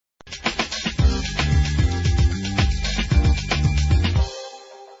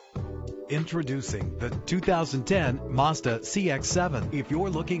Introducing the 2010 Mazda CX-7. If you're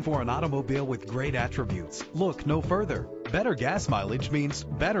looking for an automobile with great attributes, look no further. Better gas mileage means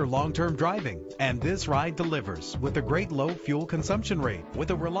better long-term driving, and this ride delivers with a great low fuel consumption rate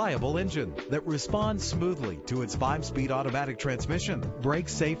with a reliable engine that responds smoothly to its 5-speed automatic transmission. Brake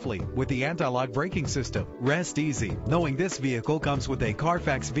safely with the anti-lock braking system. Rest easy knowing this vehicle comes with a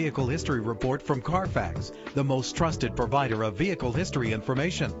Carfax Vehicle History Report from Carfax, the most trusted provider of vehicle history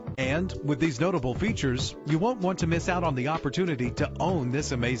information. And with these notable features, you won't want to miss out on the opportunity to own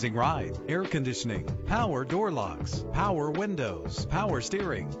this amazing ride. Air conditioning, power door locks, power windows, power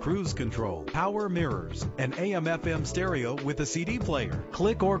steering, cruise control, power mirrors, an AM/FM stereo with a CD player.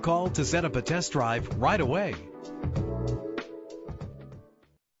 Click or call to set up a test drive right away.